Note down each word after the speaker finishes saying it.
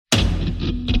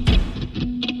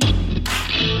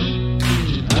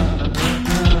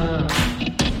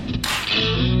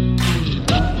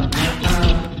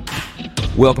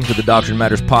Welcome to the Doctrine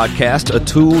Matters podcast, a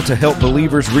tool to help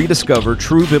believers rediscover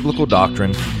true biblical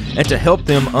doctrine and to help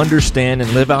them understand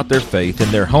and live out their faith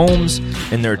in their homes,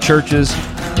 in their churches,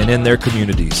 and in their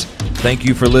communities. Thank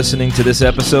you for listening to this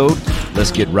episode.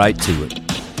 Let's get right to it.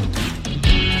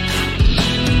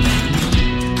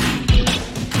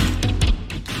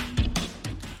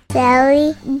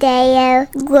 Soli Deo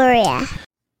Gloria.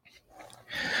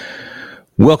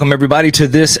 Welcome, everybody, to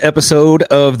this episode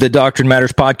of the Doctrine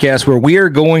Matters podcast, where we are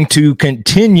going to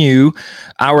continue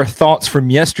our thoughts from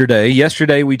yesterday.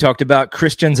 Yesterday, we talked about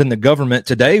Christians and the government.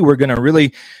 Today, we're going to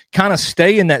really kind of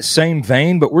stay in that same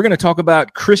vein, but we're going to talk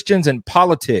about Christians and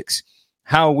politics,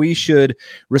 how we should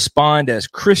respond as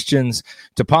Christians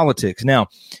to politics. Now,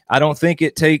 I don't think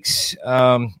it takes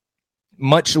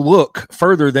much look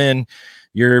further than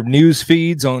your news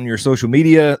feeds on your social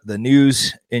media, the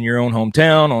news in your own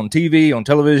hometown, on TV, on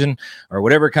television, or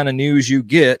whatever kind of news you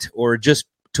get, or just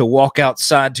to walk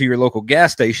outside to your local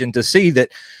gas station to see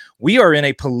that we are in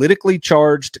a politically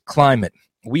charged climate.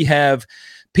 We have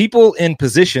people in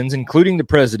positions, including the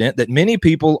president, that many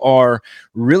people are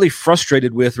really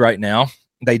frustrated with right now.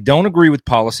 They don't agree with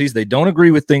policies. They don't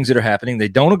agree with things that are happening. They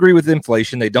don't agree with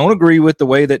inflation. They don't agree with the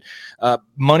way that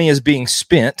money is being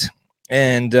spent.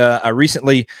 And I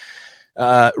recently,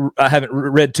 I haven't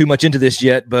read too much into this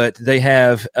yet, but they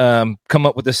have come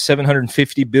up with a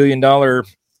 $750 billion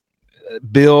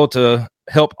bill to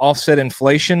help offset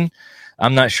inflation.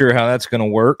 I'm not sure how that's going to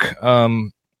work.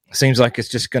 Seems like it's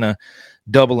just going to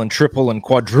double and triple and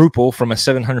quadruple from a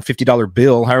 $750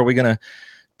 bill. How are we going to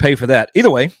pay for that?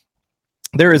 Either way,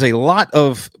 there is a lot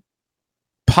of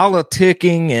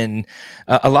politicking and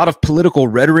a lot of political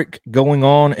rhetoric going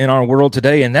on in our world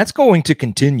today, and that's going to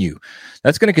continue.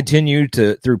 That's going to continue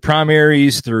through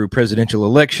primaries, through presidential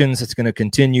elections. It's going to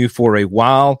continue for a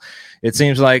while. It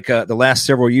seems like the last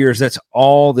several years, that's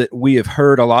all that we have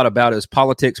heard a lot about is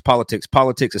politics,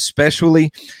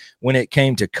 especially when it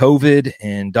came to COVID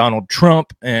and Donald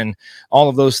Trump and all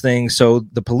of those things. So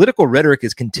the political rhetoric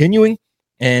is continuing,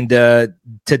 and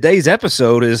today's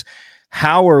episode is,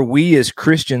 how are we as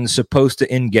Christians supposed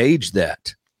to engage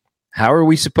that? How are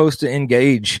we supposed to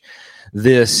engage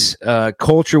this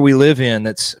culture we live in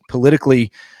that's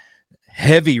politically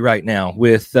heavy right now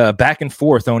with back and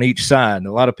forth on each side? And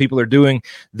a lot of people are doing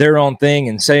their own thing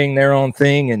and saying their own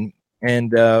thing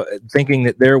and thinking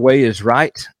that their way is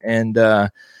right. And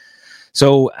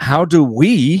so how do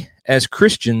we as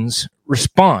Christians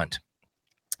respond?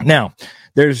 Now,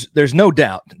 there's no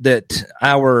doubt that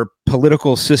our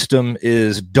political system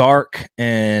is dark,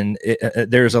 and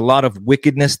there's a lot of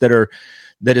wickedness that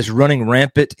is running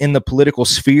rampant in the political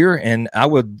sphere. And I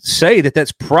would say that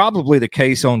that's probably the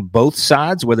case on both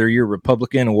sides, whether you're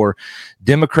Republican or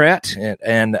Democrat.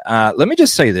 And let me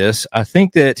just say this. I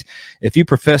think that if you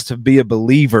profess to be a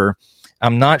believer,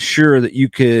 I'm not sure that you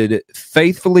could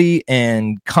faithfully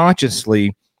and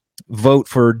consciously vote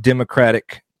for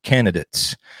Democratic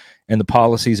candidates and the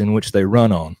policies in which they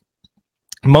run on.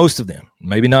 Most of them,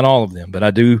 maybe not all of them, but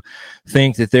I do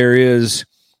think that there is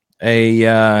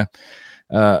a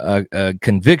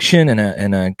conviction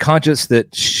and a conscience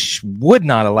that would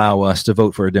not allow us to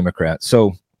vote for a Democrat.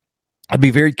 So I'd be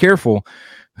very careful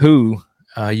who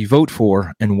you vote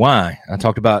for and why. I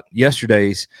talked about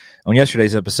yesterday's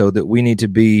episode that we need to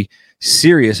be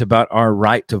serious about our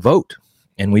right to vote,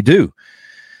 and we do.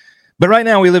 But right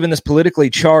now we live in this politically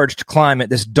charged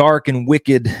climate, this dark and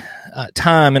wicked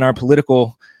time in our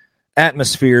political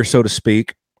atmosphere, so to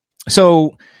speak.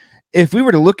 So if we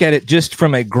were to look at it just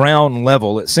from a ground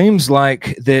level, it seems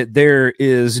like that there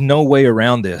is no way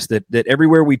around this, that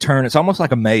everywhere we turn, it's almost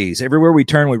like a maze. Everywhere we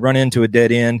turn, we run into a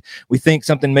dead end. We think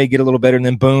something may get a little better, and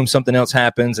then boom, something else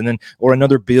happens, and then or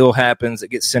another bill happens that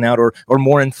gets sent out, or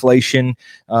more inflation.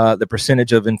 The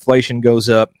percentage of inflation goes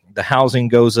up. The housing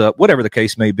goes up, whatever the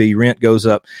case may be, rent goes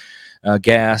up,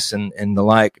 gas and the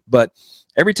like. But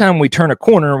every time we turn a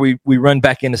corner, we run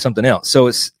back into something else. So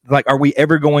it's like, are we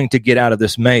ever going to get out of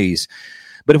this maze?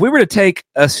 But if we were to take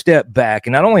a step back,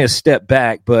 and not only a step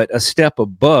back, but a step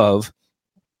above,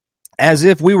 as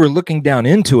if we were looking down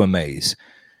into a maze,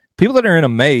 people that are in a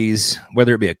maze,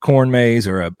 whether it be a corn maze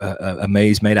or a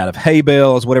maze made out of hay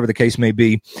bales, whatever the case may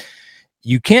be,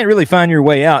 you can't really find your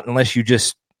way out unless you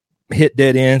just hit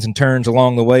dead ends and turns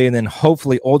along the way, and then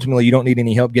hopefully ultimately you don't need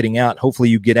any help getting out. Hopefully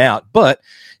you get out. But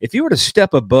if you were to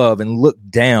step above and look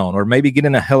down, or maybe get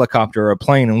in a helicopter or a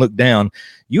plane and look down,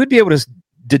 you would be able to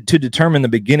determine the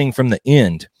beginning from the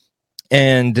end.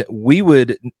 And we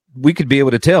could be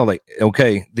able to tell, like,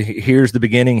 okay, here's the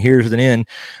beginning, here's the end.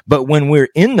 But when we're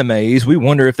in the maze, we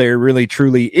wonder if there really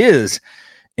truly is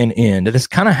an end. And it's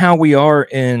kind of how we are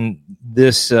in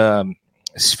this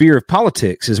sphere of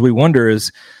politics as we wonder,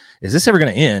 is this ever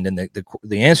going to end? And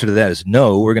the answer to that is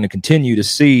no. We're going to continue to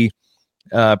see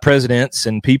presidents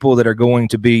and people that are going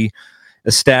to be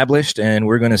established, and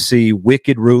we're going to see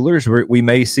wicked rulers. We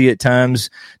may see at times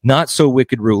not so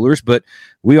wicked rulers, but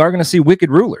we are going to see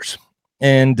wicked rulers.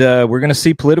 And we're going to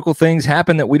see political things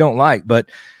happen that we don't like. But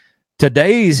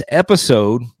today's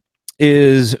episode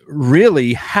is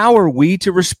really, how are we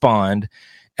to respond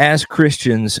as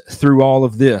Christians through all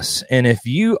of this? And if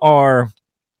you are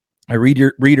a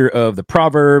reader of the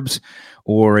Proverbs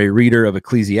or a reader of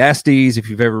Ecclesiastes, if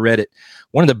you've ever read it,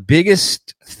 one of the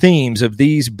biggest themes of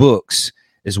these books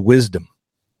is wisdom.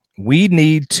 We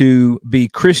need to be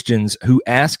Christians who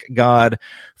ask God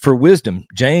for wisdom.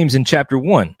 James in chapter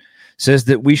 1 says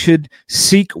that we should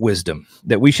seek wisdom,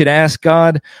 that we should ask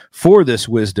God for this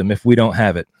wisdom if we don't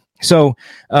have it. So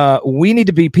we need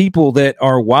to be people that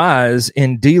are wise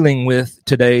in dealing with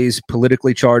today's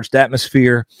politically charged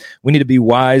atmosphere. We need to be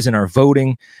wise in our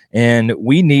voting, and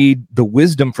we need the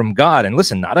wisdom from God. And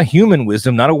listen, not a human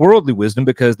wisdom, not a worldly wisdom,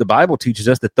 because the Bible teaches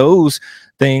us that those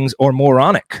things are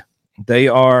moronic. They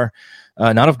are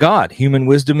not of God, human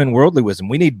wisdom and worldly wisdom.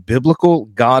 We need biblical,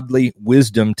 godly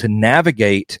wisdom to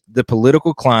navigate the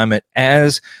political climate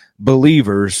as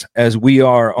believers, as we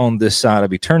are on this side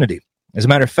of eternity. As a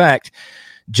matter of fact,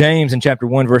 James in chapter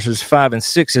 1, verses 5 and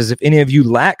 6 says, if any of you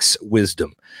lacks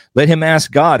wisdom, let him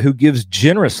ask God, who gives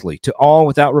generously to all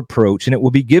without reproach, and it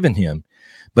will be given him.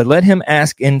 But let him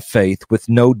ask in faith with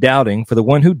no doubting, for the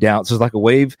one who doubts is like a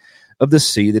wave of the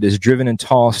sea that is driven and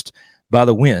tossed by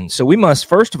the wind. So we must,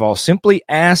 first of all, simply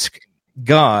ask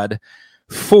God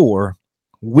for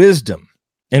wisdom.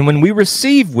 And when we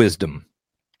receive wisdom,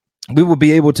 we will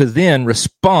be able to then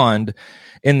respond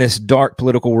in this dark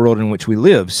political world in which we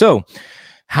live. So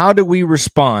how do we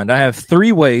respond? I have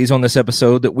 3 ways on this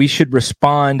episode that we should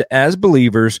respond as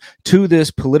believers to this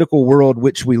political world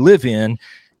which we live in,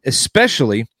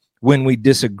 especially when we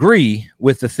disagree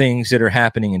with the things that are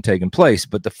happening and taking place.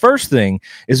 But the first thing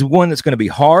is one that's going to be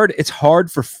hard. It's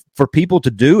hard for people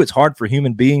to do. It's hard for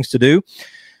human beings to do.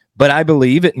 But I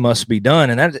believe it must be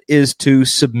done, and that is to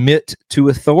submit to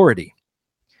authority.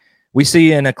 We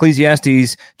see in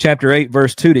Ecclesiastes chapter 8,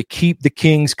 verse 2, to keep the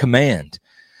king's command.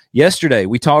 Yesterday,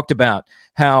 we talked about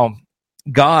how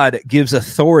God gives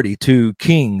authority to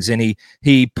kings, and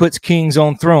he puts kings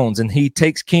on thrones, and he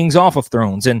takes kings off of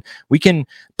thrones. And we can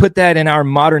put that in our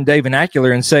modern day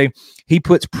vernacular and say he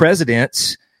puts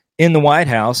presidents in the White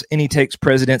House, and he takes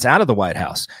presidents out of the White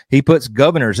House. He puts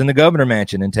governors in the governor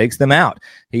mansion and takes them out.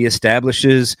 He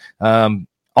establishes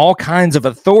all kinds of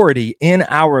authority in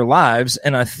our lives.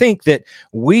 And I think that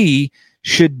we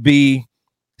should be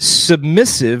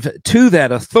submissive to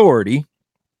that authority,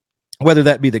 whether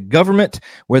that be the government,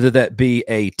 whether that be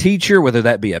a teacher, whether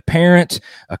that be a parent,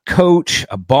 a coach,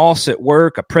 a boss at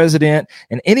work, a president,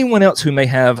 and anyone else who may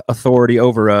have authority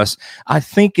over us. I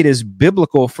think it is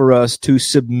biblical for us to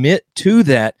submit to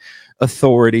that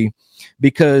authority,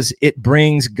 because it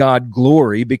brings God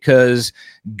glory, because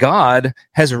God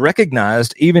has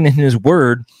recognized, even in his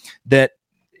word, that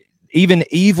even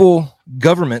evil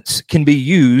governments can be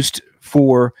used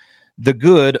for the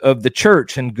good of the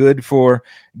church and good for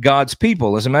God's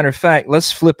people. As a matter of fact,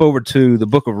 let's flip over to the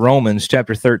book of Romans,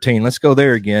 chapter 13. Let's go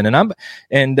there again.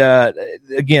 And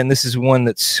again, this is one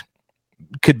that's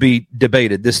could be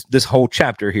debated, this whole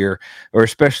chapter here, or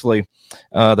especially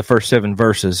the first 7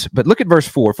 verses. But look at verse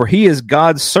 4. For he is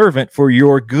God's servant for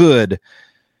your good.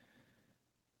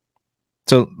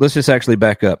 So let's just actually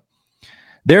back up.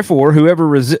 Therefore,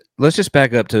 let's just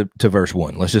back up to verse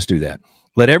 1. Let's just do that.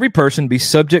 Let every person be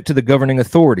subject to the governing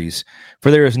authorities,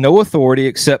 for there is no authority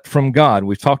except from God.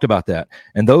 We've talked about that.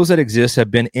 And those that exist have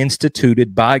been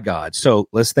instituted by God. So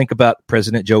let's think about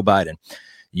President Joe Biden.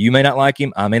 You may not like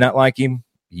him. I may not like him.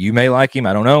 You may like him.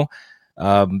 I don't know.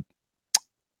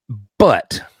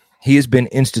 But he has been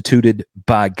instituted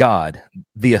by God.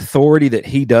 The authority that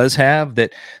he does have,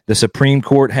 that the Supreme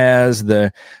Court has,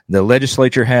 the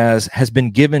legislature has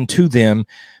been given to them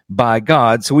by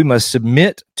God. So we must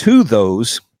submit to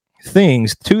those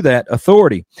things, to that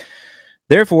authority.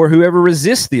 Therefore, whoever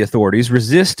resists the authorities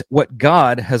resist what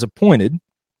God has appointed,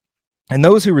 and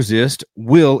those who resist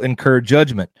will incur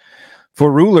judgment.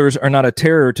 For rulers are not a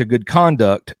terror to good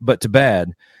conduct, but to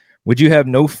bad. Would you have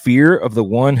no fear of the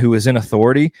one who is in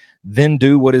authority? Then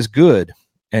do what is good,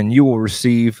 and you will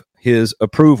receive his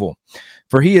approval.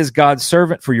 For he is God's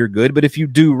servant for your good. But if you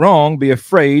do wrong, be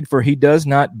afraid, for he does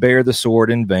not bear the sword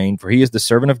in vain. For he is the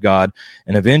servant of God,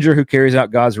 an avenger who carries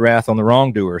out God's wrath on the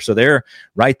wrongdoer. So there,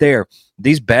 right there,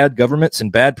 these bad governments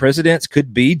and bad presidents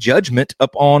could be judgment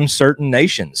upon certain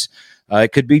nations.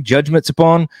 It could be judgments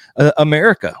upon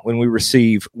America when we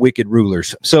receive wicked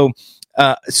rulers. So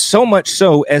much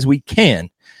so as we can,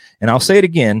 and I'll say it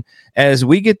again, as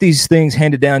we get these things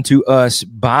handed down to us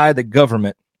by the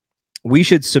government, we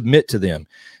should submit to them.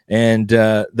 And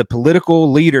the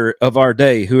political leader of our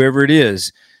day, whoever it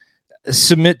is,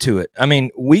 submit to it. I mean,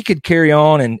 we could carry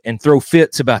on and throw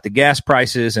fits about the gas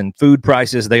prices and food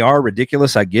prices. They are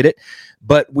ridiculous. I get it.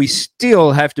 But we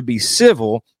still have to be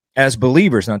civil as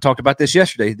believers. And I talked about this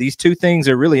yesterday. These two things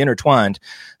are really intertwined.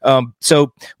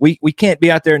 So we can't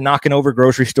be out there knocking over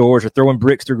grocery stores or throwing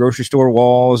bricks through grocery store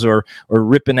walls or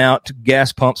ripping out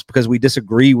gas pumps because we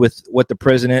disagree with what the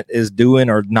president is doing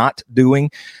or not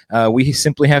doing. We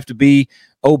simply have to be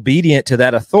obedient to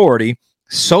that authority,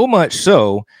 so much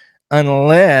so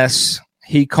unless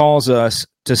he calls us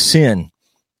to sin.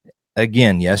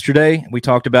 Again, yesterday we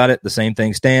talked about it. The same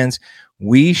thing stands.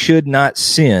 We should not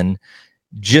sin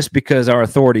just because our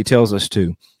authority tells us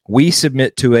to. We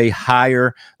submit to a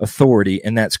higher authority,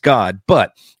 and that's God.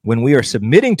 But when we are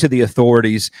submitting to the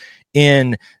authorities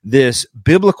in this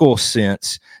biblical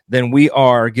sense, then we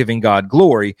are giving God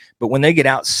glory. But when they get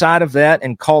outside of that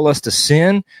and call us to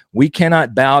sin, we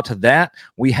cannot bow to that.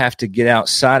 We have to get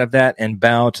outside of that and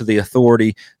bow to the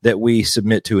authority that we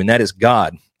submit to, and that is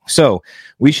God. So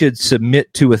we should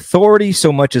submit to authority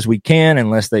so much as we can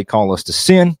unless they call us to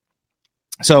sin.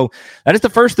 So that is the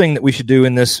first thing that we should do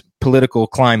in this political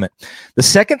climate. The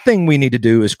second thing we need to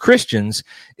do as Christians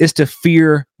is to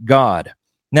fear God.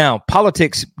 Now,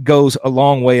 politics goes a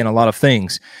long way in a lot of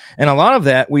things. And a lot of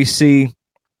that we see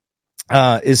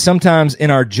is sometimes in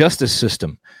our justice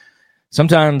system.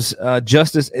 Sometimes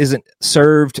justice isn't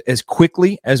served as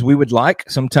quickly as we would like.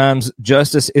 Sometimes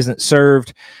justice isn't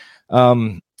served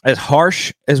as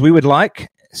harsh as we would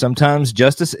like. Sometimes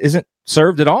justice isn't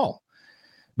served at all.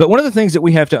 But one of the things that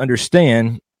we have to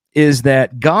understand is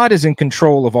that God is in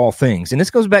control of all things. And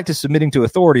this goes back to submitting to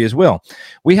authority as well.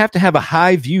 We have to have a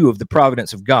high view of the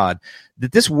providence of God,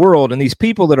 that this world and these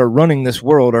people that are running this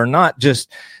world are not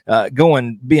just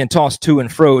being tossed to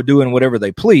and fro, doing whatever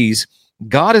they please.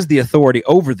 God is the authority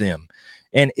over them.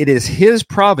 And it is his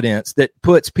providence that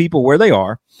puts people where they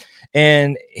are.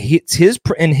 And it's his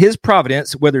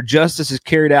providence, whether justice is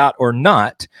carried out or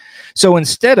not. So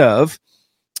instead of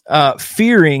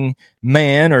fearing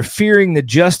man or fearing the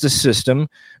justice system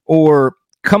or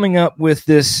coming up with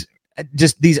these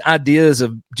ideas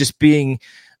of just being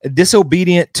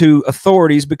disobedient to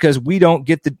authorities because we don't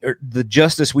get the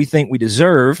justice we think we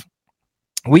deserve,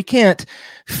 we can't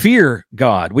fear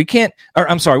God. We can't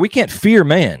fear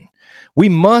man. We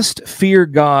must fear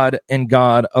God and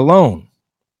God alone.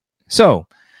 So,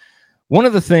 one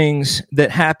of the things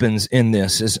that happens in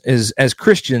this is as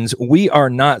Christians, we are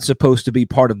not supposed to be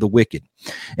part of the wicked.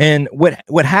 And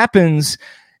what happens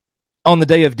on the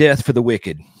day of death for the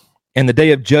wicked and the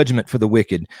day of judgment for the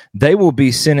wicked, they will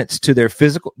be sentenced to their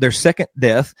second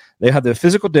death. They have their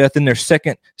physical death, and their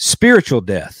second spiritual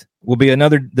death will be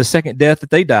the second death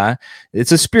that they die.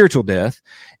 It's a spiritual death.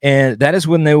 And that is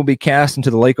when they will be cast into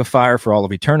the lake of fire for all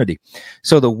of eternity.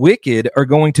 So the wicked are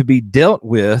going to be dealt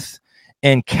with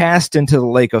and cast into the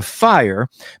lake of fire.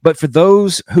 But for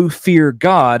those who fear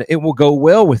God, it will go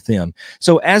well with them.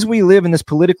 So as we live in this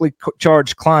politically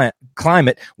charged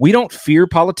climate, we don't fear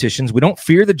politicians. We don't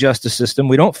fear the justice system.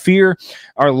 We don't fear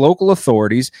our local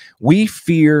authorities. We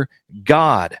fear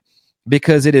God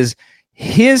because it is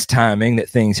his timing that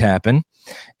things happen.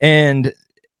 And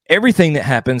everything that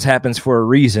happens for a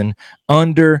reason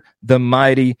under the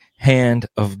mighty hand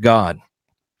of God.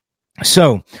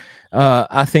 So,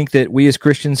 I think that we as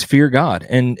Christians fear God.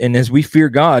 And as we fear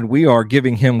God, we are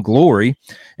giving him glory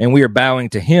and we are bowing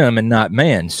to him and not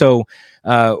man. So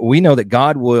we know that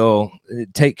God will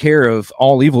take care of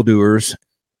all evildoers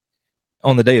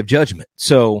on the day of judgment.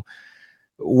 So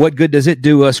what good does it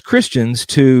do us Christians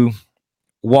to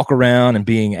walk around and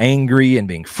being angry and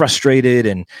being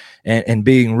frustrated and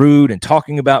being rude and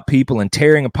talking about people and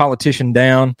tearing a politician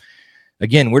down?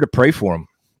 Again, we're to pray for them.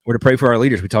 We're to pray for our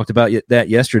leaders. We talked about that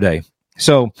yesterday.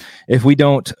 So if we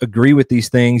don't agree with these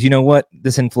things, you know what?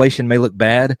 This inflation may look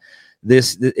bad.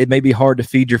 It may be hard to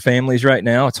feed your families right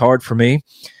now. It's hard for me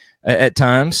at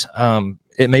times.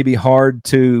 It may be hard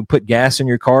to put gas in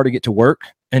your car to get to work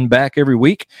and back every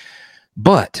week.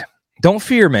 But don't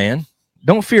fear, man.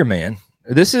 Don't fear, man.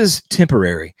 This is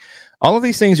temporary. All of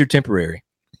these things are temporary.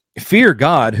 Fear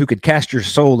God, who could cast your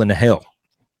soul into hell.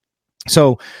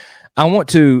 So I want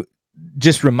to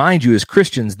just remind you as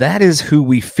Christians, that is who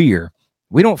we fear.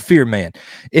 We don't fear man.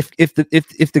 If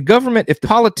the government, if the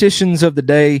politicians of the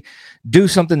day do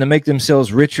something to make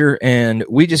themselves richer and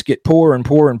we just get poorer and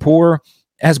poorer and poorer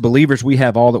as believers, we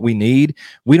have all that we need.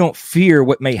 We don't fear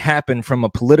what may happen from a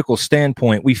political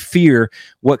standpoint. We fear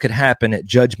what could happen at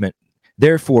judgment.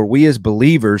 Therefore, we as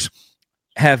believers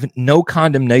have no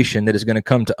condemnation that is going to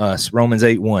come to us, Romans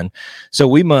 8:1. So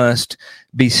we must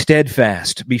be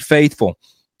steadfast, be faithful,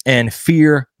 and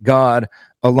fear God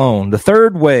alone. The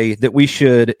third way that we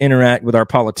should interact with our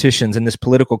politicians in this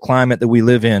political climate that we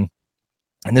live in,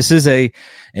 and this is an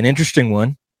interesting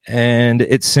one, and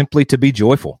it's simply to be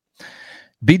joyful.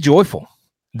 Be joyful.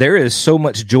 There is so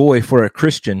much joy for a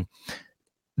Christian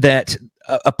that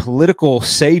a political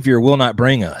savior will not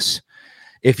bring us.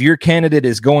 If your candidate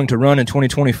is going to run in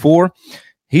 2024,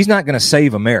 he's not going to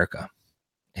save America.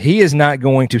 He is not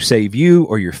going to save you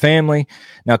or your family.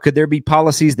 Now, could there be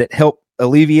policies that help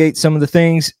alleviate some of the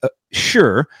things?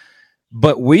 Sure.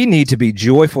 But we need to be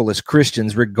joyful as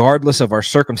Christians, regardless of our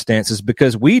circumstances,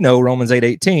 because we know Romans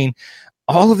 8:18,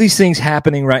 all of these things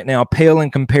happening right now pale in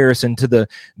comparison to the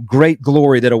great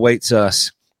glory that awaits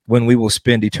us when we will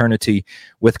spend eternity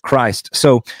with Christ.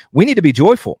 So we need to be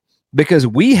joyful, because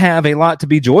we have a lot to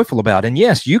be joyful about. And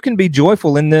yes, you can be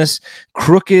joyful in this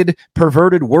crooked,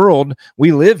 perverted world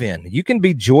we live in. You can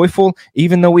be joyful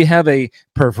even though we have a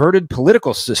perverted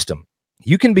political system.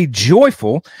 You can be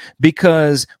joyful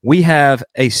because we have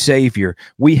a Savior.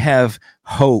 We have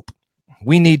hope.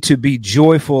 We need to be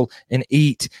joyful and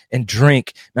eat and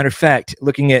drink. Matter of fact,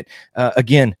 looking at,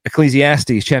 again,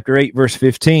 Ecclesiastes chapter 8, verse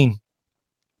 15,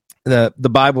 the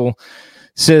Bible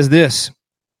says this,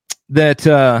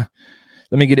 that...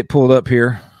 let me get it pulled up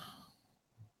here.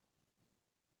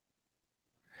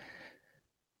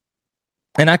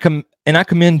 And I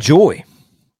commend joy,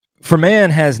 for man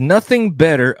has nothing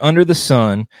better under the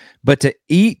sun but to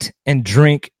eat and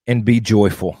drink and be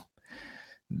joyful.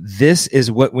 This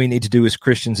is what we need to do as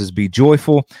Christians, is be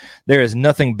joyful. There is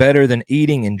nothing better than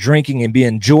eating and drinking and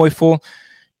being joyful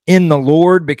in the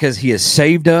Lord, because he has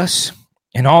saved us.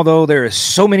 And although there is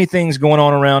so many things going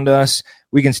on around us,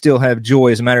 we can still have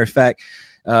joy. As a matter of fact,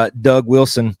 Doug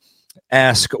Wilson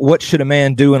asked, what should a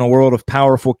man do in a world of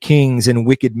powerful kings and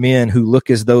wicked men who look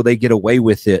as though they get away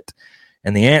with it?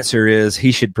 And the answer is,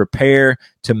 he should prepare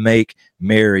to make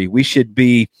merry. We should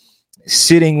be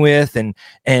sitting with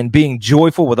and being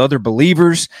joyful with other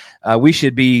believers. We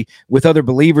should be with other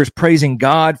believers praising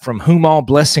God, from whom all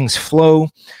blessings flow,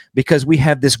 because we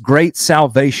have this great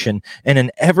salvation and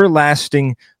an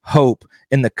everlasting hope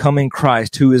in the coming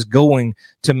Christ, who is going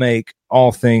to make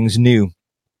all things new.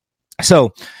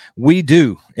 So we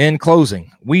do, in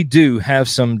closing, we do have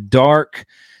some dark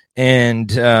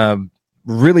and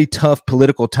really tough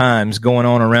political times going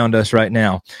on around us right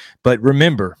now. But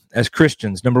remember, as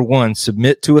Christians, number one,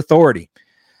 submit to authority.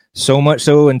 So much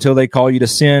so until they call you to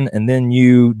sin, and then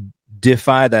you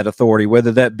defy that authority,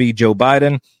 whether that be Joe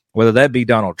Biden, whether that be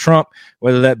Donald Trump,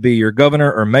 whether that be your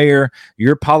governor or mayor,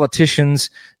 your politicians.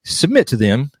 Submit to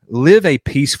them. Live a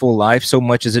peaceful life so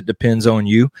much as it depends on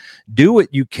you. Do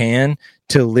what you can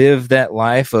to live that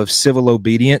life of civil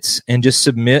obedience, and just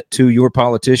submit to your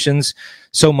politicians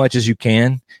so much as you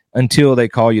can until they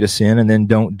call you to sin, and then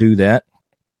don't do that.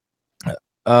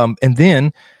 And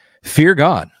then fear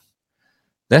God.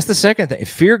 That's the second thing.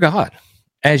 Fear God.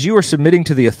 As you are submitting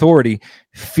to the authority,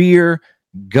 fear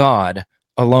God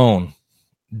alone.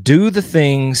 Do the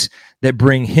things that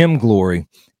bring him glory,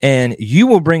 and you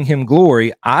will bring him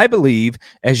glory, I believe,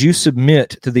 as you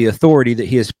submit to the authority that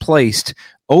he has placed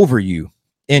over you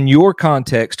in your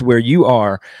context where you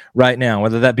are right now,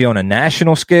 whether that be on a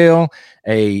national scale,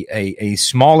 a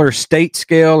smaller state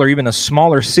scale, or even a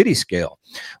smaller city scale.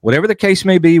 Whatever the case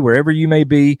may be, wherever you may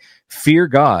be, fear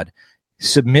God.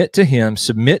 Submit to him.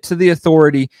 Submit to the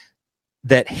authority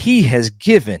that he has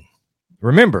given.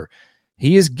 Remember,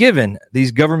 he has given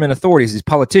these government authorities, these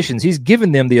politicians, he's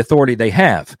given them the authority they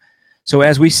have. So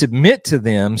as we submit to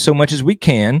them so much as we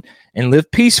can and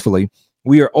live peacefully,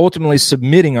 we are ultimately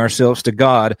submitting ourselves to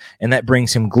God, and that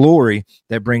brings him glory,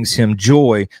 that brings him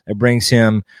joy, that brings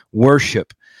him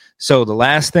worship. So the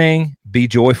last thing, be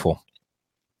joyful.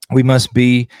 We must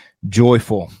be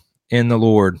joyful in the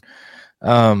Lord.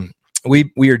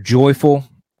 We are joyful.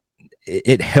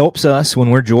 It helps us when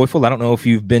we're joyful. I don't know if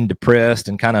you've been depressed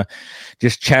and kind of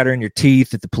just chattering your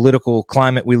teeth at the political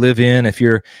climate we live in, if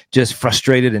you're just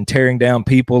frustrated and tearing down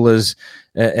people as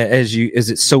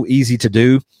it's so easy to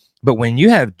do. But when you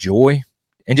have joy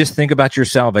and just think about your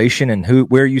salvation and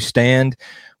where you stand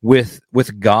with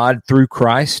God through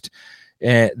Christ,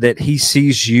 that he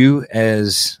sees you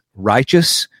as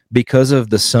righteous because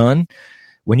of the Son.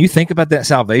 When you think about that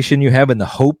salvation you have and the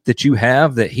hope that you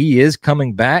have that he is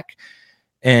coming back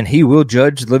and he will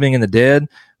judge the living and the dead,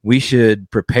 we should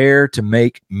prepare to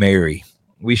make merry.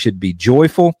 We should be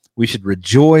joyful. We should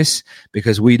rejoice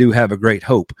because we do have a great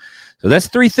hope. So that's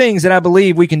 3 things that I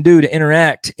believe we can do to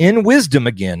interact in wisdom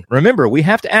again. Remember, we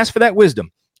have to ask for that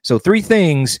wisdom. So 3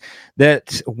 things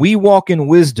that we walk in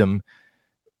wisdom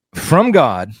from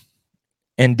God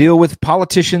and deal with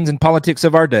politicians and politics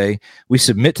of our day. We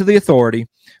submit to the authority,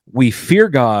 we fear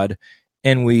God,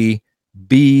 and we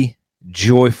be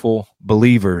joyful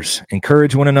believers.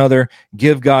 Encourage one another,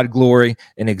 give God glory,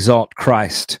 and exalt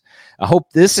Christ. I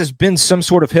hope this has been some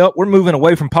sort of help. We're moving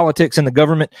away from politics and the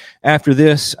government after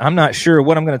this. I'm not sure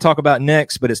what I'm going to talk about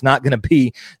next, but it's not going to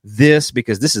be this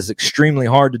because this is extremely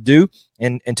hard to do.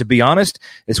 And to be honest,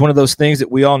 it's one of those things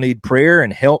that we all need prayer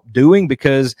and help doing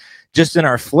because just in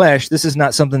our flesh, this is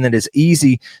not something that is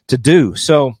easy to do.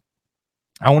 So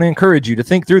I want to encourage you to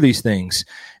think through these things,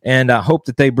 and I hope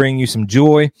that they bring you some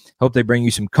joy, hope they bring you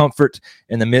some comfort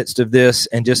in the midst of this,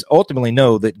 and just ultimately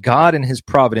know that God and his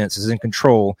providence is in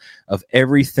control of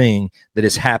everything that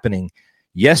is happening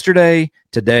yesterday,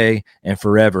 today, and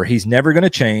forever. He's never going to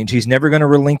change. He's never going to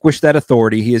relinquish that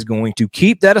authority. He is going to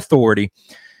keep that authority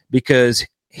because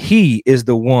he is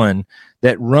the one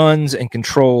that runs and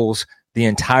controls the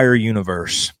entire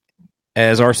universe.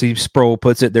 As R.C. Sproul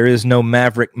puts it, there is no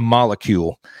maverick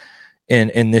molecule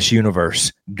in this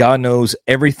universe. God knows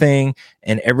everything,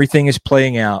 and everything is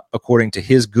playing out according to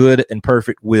his good and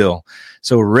perfect will.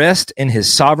 So rest in his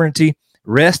sovereignty,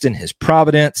 rest in his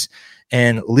providence,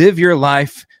 and live your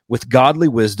life with godly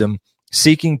wisdom,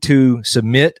 seeking to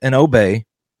submit and obey,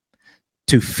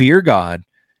 to fear God,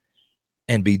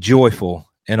 and be joyful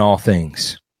in all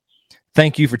things.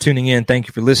 Thank you for tuning in. Thank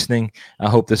you for listening. I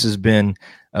hope this has been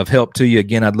of help to you.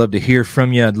 Again, I'd love to hear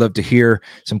from you. I'd love to hear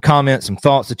some comments, some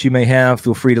thoughts that you may have.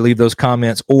 Feel free to leave those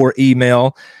comments or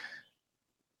email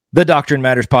the Doctrine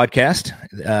Matters Podcast.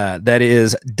 That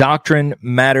is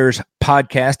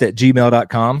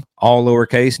doctrinematterspodcast@gmail.com. All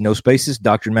lowercase, no spaces,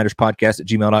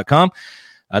 doctrinematterspodcast@gmail.com.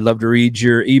 I'd love to read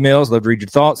your emails, love to read your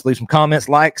thoughts, leave some comments,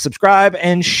 like, subscribe,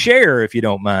 and share if you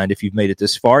don't mind, if you've made it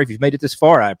this far. If you've made it this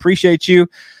far, I appreciate you.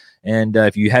 And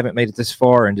if you haven't made it this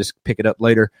far and just pick it up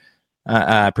later,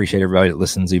 I appreciate everybody that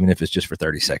listens, even if it's just for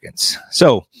 30 seconds.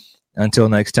 So until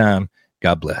next time,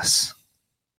 God bless.